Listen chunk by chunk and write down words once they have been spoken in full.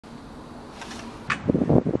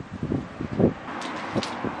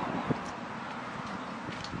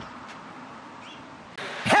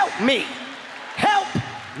me. Help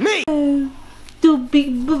me. The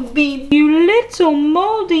big, you little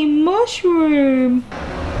moldy mushroom.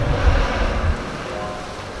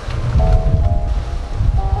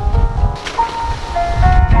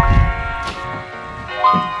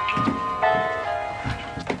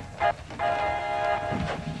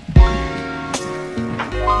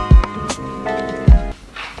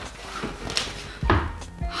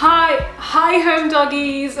 Hi home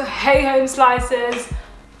doggies, hey home slicers,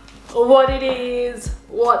 what it is,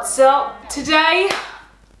 what's up? Today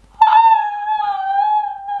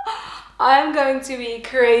I am going to be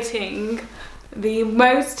creating the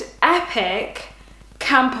most epic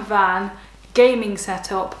camper van gaming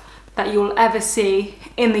setup that you'll ever see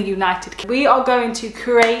in the United Kingdom. We are going to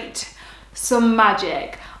create some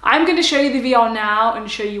magic. I'm going to show you the VR now and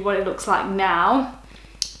show you what it looks like now.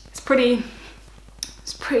 It's pretty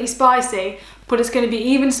spicy, but it's going to be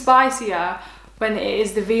even spicier when it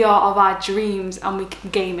is the VR of our dreams and we can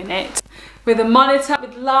game in it. With a monitor,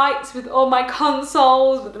 with lights, with all my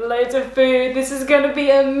consoles, with loads of food. This is going to be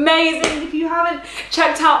amazing. If you haven't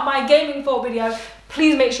checked out my gaming 4 video,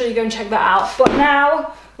 please make sure you go and check that out. But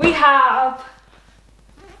now we have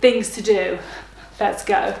things to do. Let's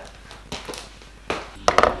go.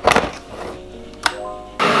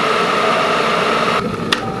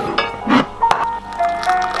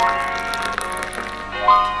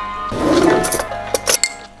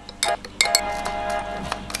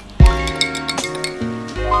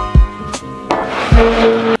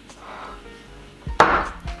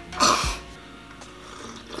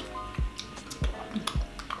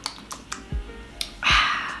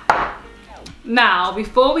 Now,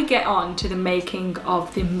 before we get on to the making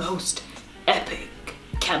of the most epic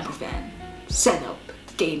camper van setup,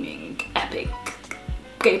 gaming, epic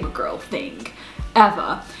gamer girl thing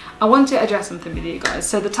ever, I want to address something with you guys.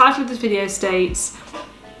 So the title of this video states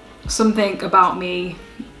something about me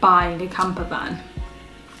buying a camper van,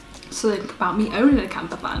 something about me owning a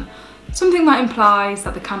camper van, something that implies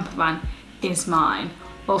that the camper van is mine.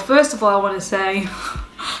 Well, first of all, I want to say,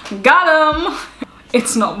 got 'em!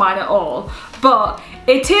 It's not mine at all, but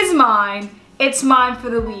it is mine. It's mine for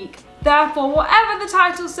the week. Therefore, whatever the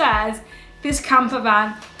title says, this camper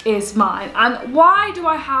van is mine. And why do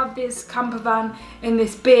I have this camper van in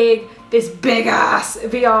this big ass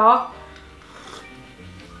VR?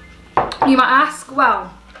 You might ask.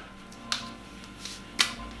 Well,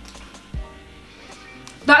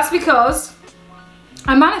 that's because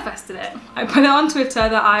I manifested it. I put it on Twitter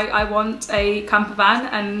that I want a camper van,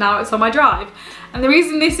 and now it's on my drive. And the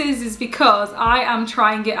reason this is because I am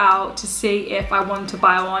trying it out to see if I want to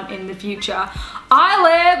buy one in the future. I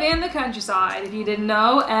live in the countryside, if you didn't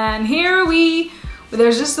know, and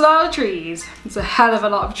there's just a lot of trees. It's a hell of a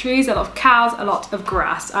lot of trees, a lot of cows, a lot of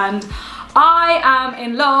grass, and I am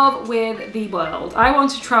in love with the world. I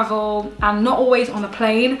want to travel, and not always on a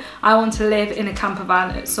plane. I want to live in a camper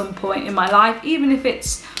van at some point in my life, even if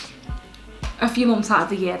it's a few months out of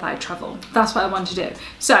the year that I travel. That's what I want to do.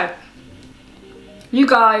 So, you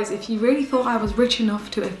guys, if you really thought I was rich enough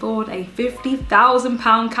to afford a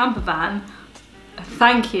 £50,000 camper van,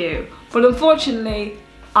 thank you. But unfortunately,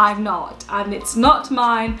 I'm not. And it's not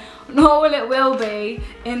mine, nor will be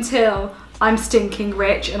until I'm stinking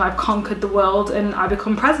rich and I've conquered the world and I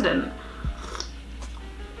become president.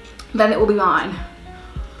 Then it will be mine.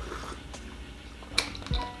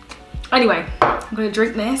 Anyway, I'm going to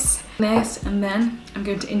drink this, and then I'm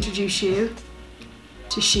going to introduce you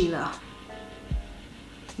to Sheila.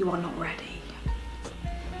 You are not ready.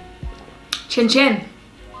 Chin chin.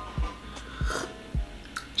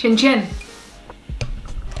 Chin chin.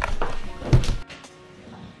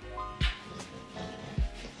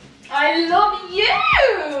 I love you!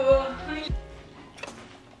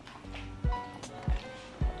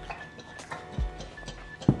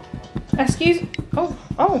 Excuse, oh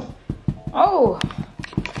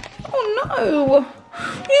no!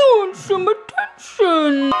 You want some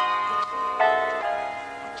attention!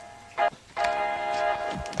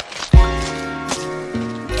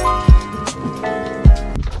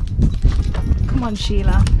 Come on,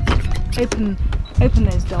 Sheila. Open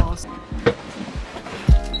those doors.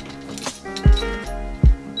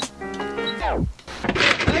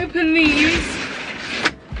 Open these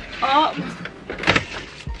up.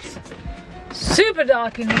 Super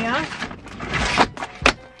dark in here.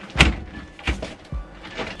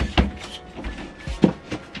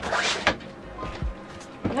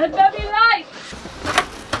 Let there be light.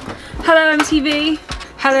 Hello MTV.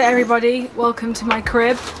 Hello everybody. Welcome to my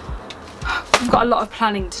crib. I've got a lot of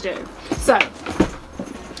planning to do. So,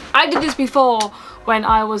 I did this before when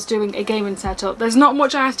I was doing a gaming setup. There's not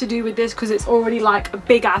much I have to do with this because it's already like a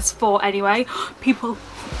big ass fort anyway. People,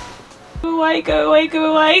 go away, go away,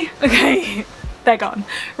 go away. Okay, they're gone.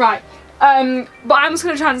 Right, but I'm just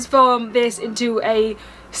going to transform this into a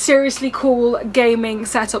seriously cool gaming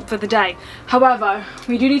setup for the day. However,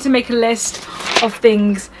 we do need to make a list of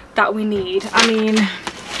things that we need. I mean,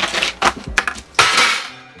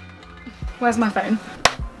 where's my phone?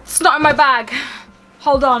 It's not in my bag.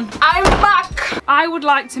 Hold on, I'm back. I would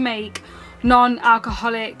like to make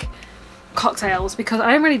non-alcoholic cocktails because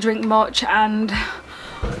I don't really drink much and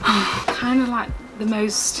kind of like the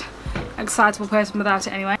most excitable person without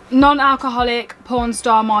it anyway. Non-alcoholic porn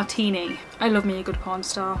star martini. I love me a good porn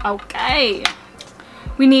star. Okay,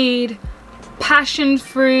 we need passion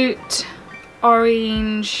fruit,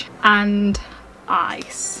 orange and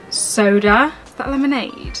ice. Soda. Is that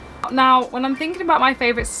lemonade? Now, when I'm thinking about my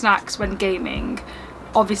favourite snacks when gaming,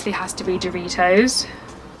 obviously has to be Doritos,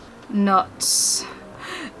 nuts,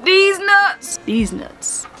 these nuts,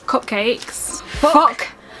 cupcakes. Fuck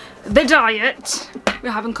the diet.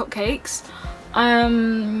 We're having cupcakes.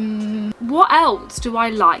 What else do I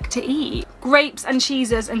like to eat? Grapes and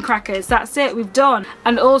cheeses and crackers. That's it, we've done.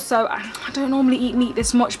 And also, I don't normally eat meat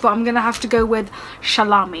this much, but I'm gonna have to go with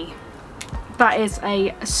salami. That is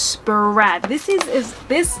a spread. This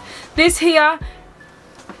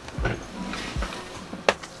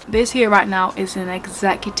here right now is an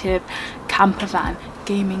executive camper van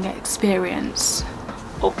gaming experience.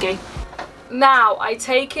 Okay. Now, I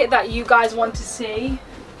take it that you guys want to see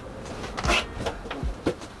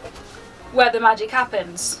where the magic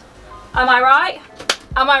happens. Am I right?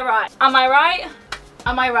 Am I right? Am I right?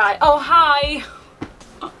 Am I right? Oh, hi.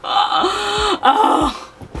 Oh.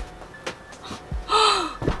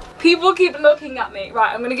 People keep looking at me.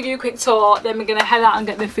 Right, I'm gonna give you a quick tour, then we're gonna head out and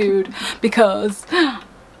get the food because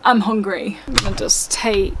I'm hungry. I'm gonna just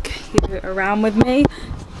take you around with me.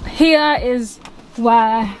 Here is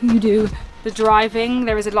where you do the driving.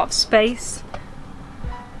 There is a lot of space.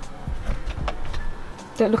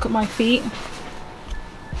 Don't look at my feet.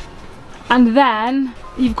 And then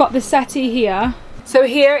you've got the settee here. So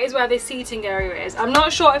here is where the seating area is. I'm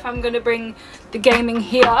not sure if I'm gonna bring the gaming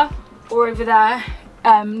here or over there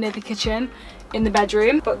near the kitchen in the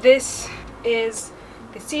bedroom, but this is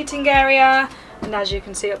the seating area, and as you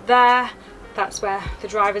can see up there, that's where the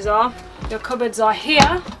drivers are. Your cupboards are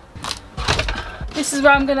here. This is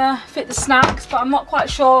where I'm gonna fit the snacks, but I'm not quite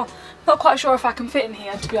sure if I can fit in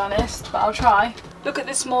here, to be honest, but I'll try. Look at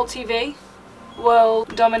this small TV.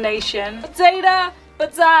 World domination. Potato,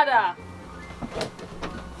 patata.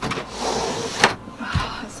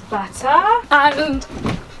 That's better. And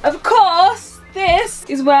of course, this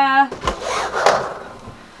is where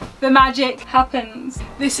the magic happens.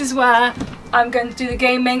 This is where I'm going to do the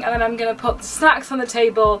gaming, and then I'm going to put the snacks on the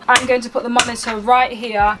table. I'm going to put the monitor right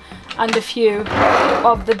here and a few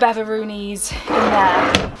of the beveroonies in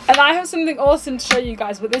there. And I have something awesome to show you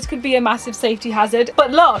guys, but this could be a massive safety hazard.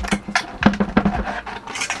 But look,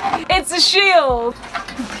 it's a shield.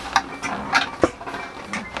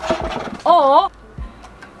 Or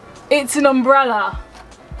it's an umbrella.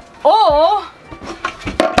 Or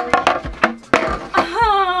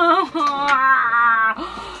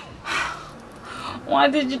why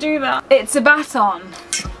did you do that? It's a baton.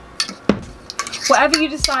 Whatever you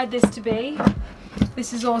decide this to be,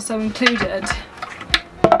 this is also included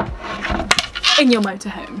in your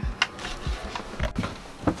motorhome.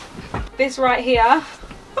 This right here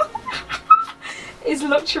is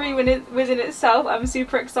luxury within itself. I'm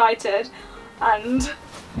super excited, and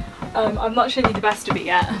I'm not showing you the best of it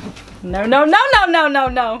yet. No, no, no, no, no, no,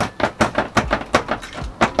 no.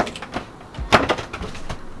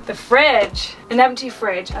 The fridge, an empty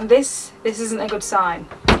fridge, and this isn't a good sign.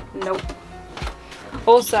 Nope.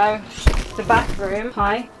 Also, the bathroom,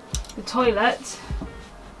 hi, the toilet.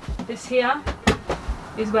 This here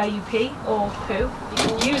is where you pee or poo. You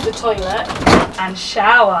can use the toilet and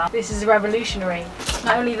shower. This is revolutionary.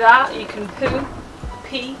 Not only that, you can poo,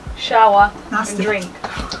 pee, shower, and drink.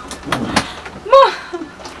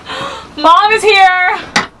 Mom is here!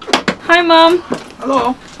 Hi, Mom.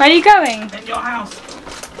 Hello. Where are you going? In your house.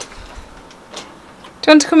 Do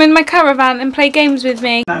you want to come in my caravan and play games with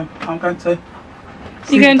me? No, I'm going to.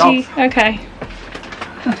 You're going to? Okay.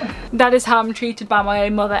 That is how I'm treated by my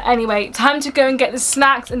own mother. Anyway, time to go and get the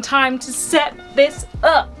snacks and time to set this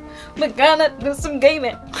up. We're gonna do some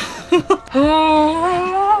gaming.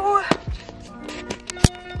 Oh.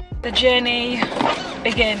 The journey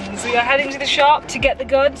begins. We are heading to the shop to get the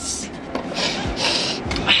goods.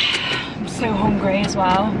 I'm so hungry as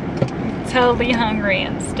well. Totally hungry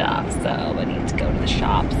and stuff, so we need to go to the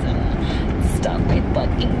shops and stuck with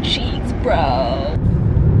fucking cheeks, bro.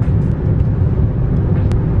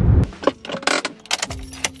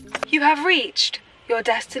 You have reached your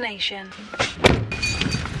destination.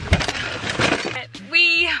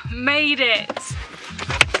 We made it.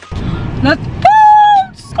 Let's go!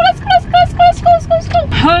 Let's go!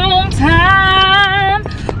 Home time.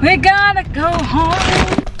 We gotta go home.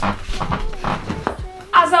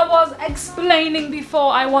 As I was explaining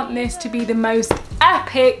before, I want this to be the most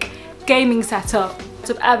epic gaming setup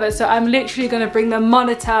ever. So I'm literally going to bring the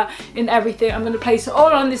monitor and everything. I'm going to place it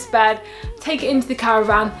all on this bed, take it into the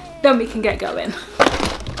caravan, then we can get going.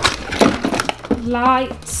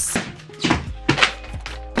 Lights.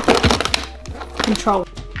 Control.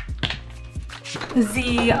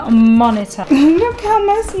 The monitor. Look how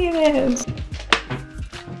messy it is.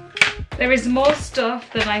 There is more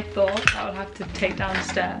stuff than I thought I would have to take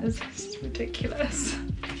downstairs. This is ridiculous.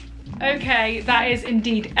 Okay, that is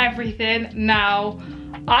indeed everything. Now,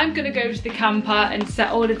 I'm gonna go to the camper and set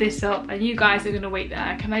all of this up and you guys are gonna wait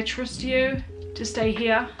there. Can I trust you to stay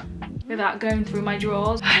here without going through my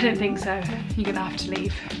drawers? I don't think so. You're gonna have to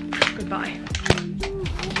leave. Goodbye.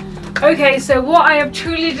 Okay, so what I have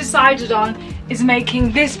truly decided on is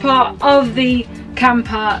making this part of the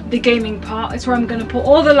camper the gaming part. It's where I'm going to put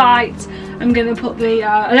all the lights, I'm going to put the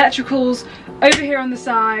electricals over here on the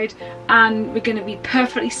side, and we're going to be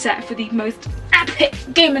perfectly set for the most epic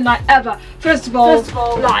gaming night ever. First of all,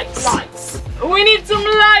 lights. We need some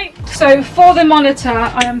light. So for the monitor,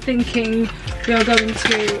 I am thinking we are going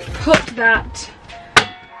to put that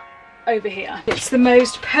over here. It's the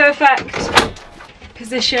most perfect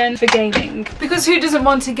position for gaming, because who doesn't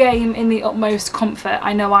want to game in the utmost comfort?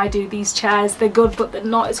 I know I do. These chairs, they're good, but they're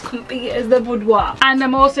not as comfy as the boudoir. And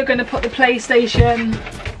I'm also going to put the PlayStation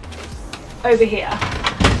over here.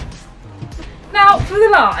 Now for the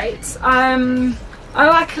lights, I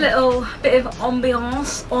like a little bit of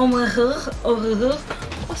ambiance.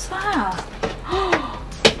 What's that?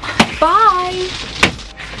 Bye.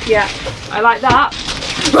 Yeah, I like that.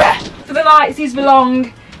 For the lights, these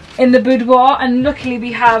belong in the boudoir, and luckily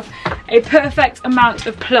we have a perfect amount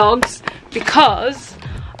of plugs, because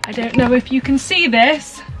I don't know if you can see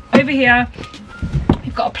this over here,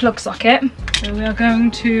 we've got a plug socket. So we are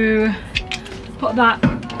going to put that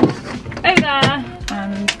over there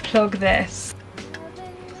and plug this.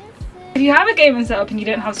 If you have a gaming setup and you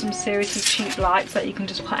don't have some seriously cheap lights that you can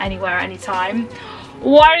just put anywhere anytime,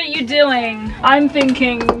 what are you doing? I'm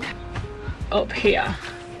thinking up here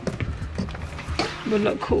would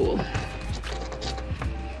look cool.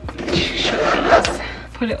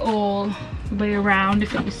 Put it all the way around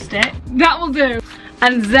if it was stick. That will do.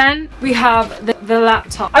 And then we have the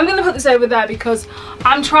laptop. I'm gonna put this over there because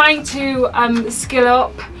I'm trying to skill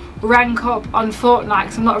up, rank up on Fortnite,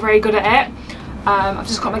 because I'm not very good at it. I've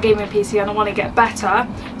just got my gaming PC and I want to get better.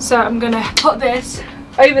 So I'm gonna put this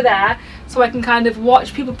over there so I can kind of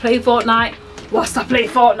watch people play Fortnite whilst I play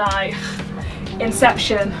Fortnite.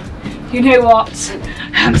 Inception. You know what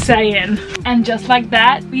I'm saying. And just like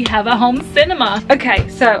that, we have a home cinema. Okay,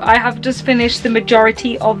 so I have just finished the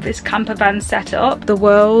majority of this camper van setup. The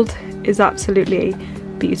world is absolutely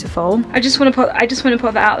beautiful. I just want to put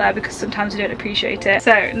that out there because sometimes you don't appreciate it.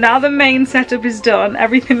 So now the main setup is done,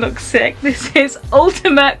 everything looks sick. This is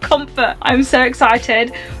ultimate comfort. I'm so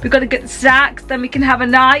excited. We've got to get the snacks, then we can have a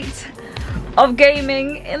night of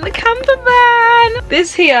gaming in the camper van.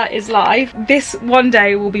 This here is life. This one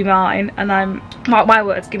day will be mine, and I'm, mark my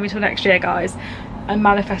words, give me till next year, guys. I'm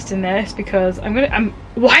manifesting this because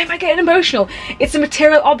why am I getting emotional? It's a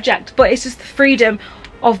material object, but it's just the freedom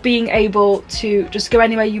of being able to just go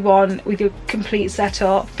anywhere you want with your complete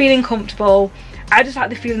setup, feeling comfortable. I just like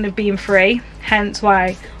the feeling of being free, hence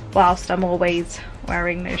why whilst I'm always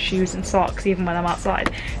wearing those shoes and socks even when I'm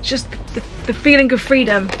outside, it's just the feeling of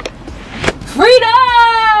freedom.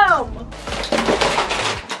 Freedom!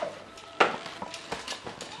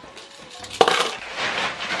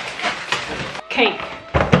 Cake,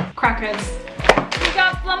 crackers. We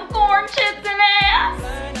got some corn chips in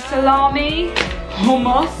it. Salami,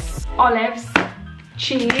 hummus, olives,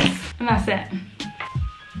 cheese, and that's it.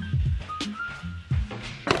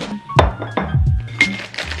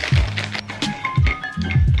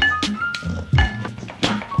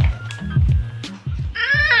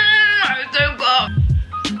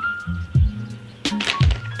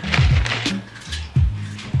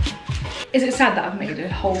 Is it sad that I've made a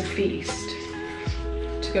whole feast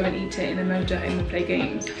to go and eat it in a motor and play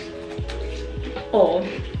games? Or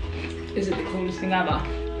is it the coolest thing ever?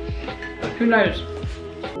 Who knows?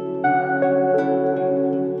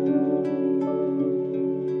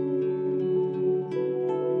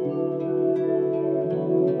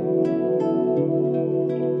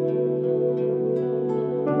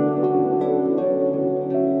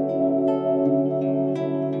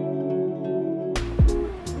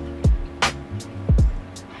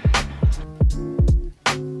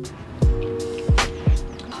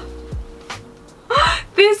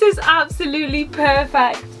 absolutely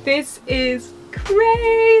perfect. This is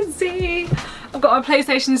crazy. I've got my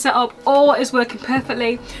PlayStation set up, all is working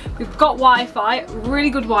perfectly. We've got Wi-Fi, really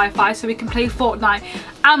good Wi-Fi, so we can play Fortnite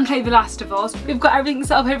and play The Last of Us. We've got everything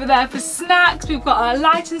set up over there for snacks. We've got our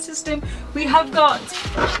lighting system. We have got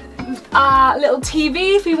our little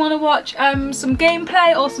TV if we want to watch some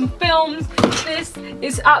gameplay or some films. This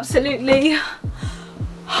is absolutely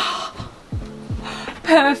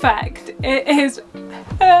perfect. It is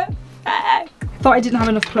perfect. Thought I didn't have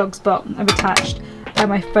enough plugs, but I've attached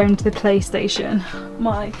my phone to the PlayStation.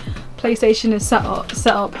 My PlayStation is set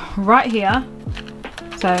up right here.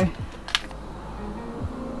 So,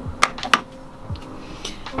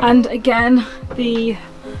 and again, the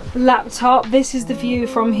laptop, this is the view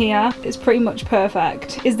from here. It's pretty much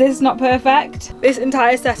perfect. Is this not perfect? This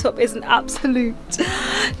entire setup is an absolute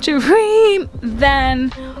dream.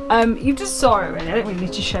 Then you just saw it really, I don't really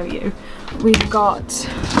need to show you. We've got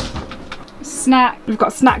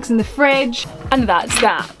snacks in the fridge, and that's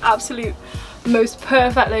that. Absolute most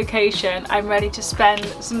perfect location. I'm ready to spend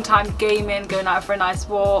some time gaming, going out for a nice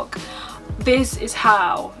walk. This is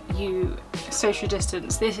how you social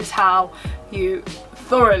distance. This is how you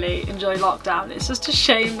thoroughly enjoy lockdown. It's just a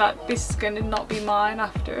shame that this is going to not be mine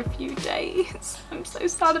after a few days. I'm so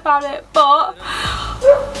sad about it, but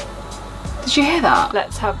did you hear that?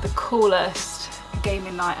 Let's have the coolest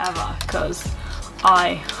gaming night ever, because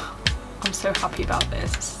I'm so happy about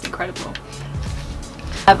this. This is incredible.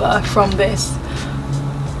 Ever from this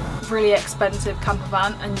really expensive camper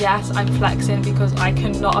van, and yes, I'm flexing because I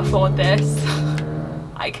cannot afford this.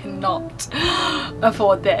 I cannot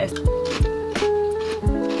afford this.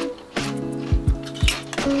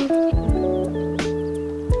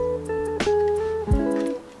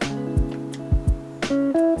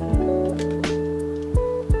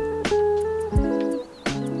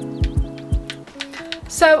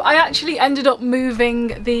 So I actually ended up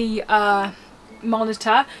moving the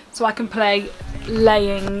monitor so I can play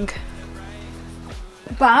laying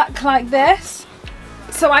back like this.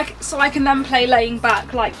 So I can then play laying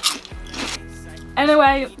back like.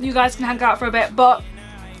 Anyway, you guys can hang out for a bit, but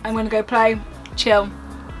I'm gonna go play, chill,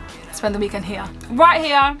 spend the weekend here. Right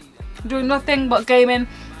here, doing nothing but gaming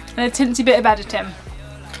and a tinsy bit of editing.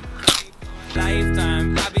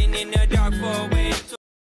 Lifetime, I've been in the dark for way.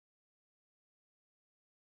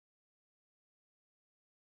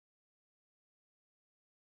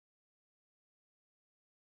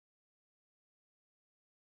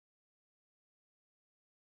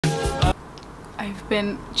 I've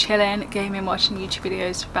been chilling, gaming, watching YouTube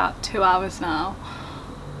videos for about 2 hours now.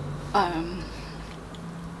 I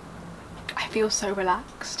feel so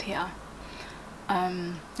relaxed here,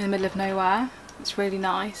 in the middle of nowhere. It's really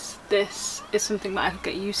nice. This is something that I could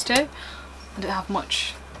get used to. I don't have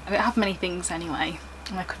many things anyway,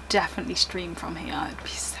 and I could definitely stream from here. It'd be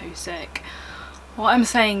so sick. What I'm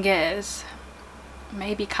saying is,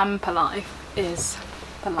 maybe camper life is.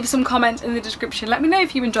 Leave some comments in the description. Let me know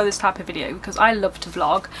if you enjoy this type of video, because I love to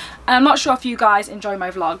vlog, and I'm not sure if you guys enjoy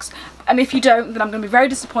my vlogs, and if you don't, then I'm going to be very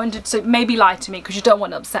disappointed, so maybe lie to me because you don't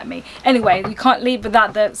want to upset me. Anyway, we can't leave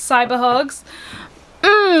without the cyber hugs.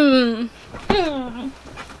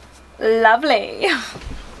 Lovely.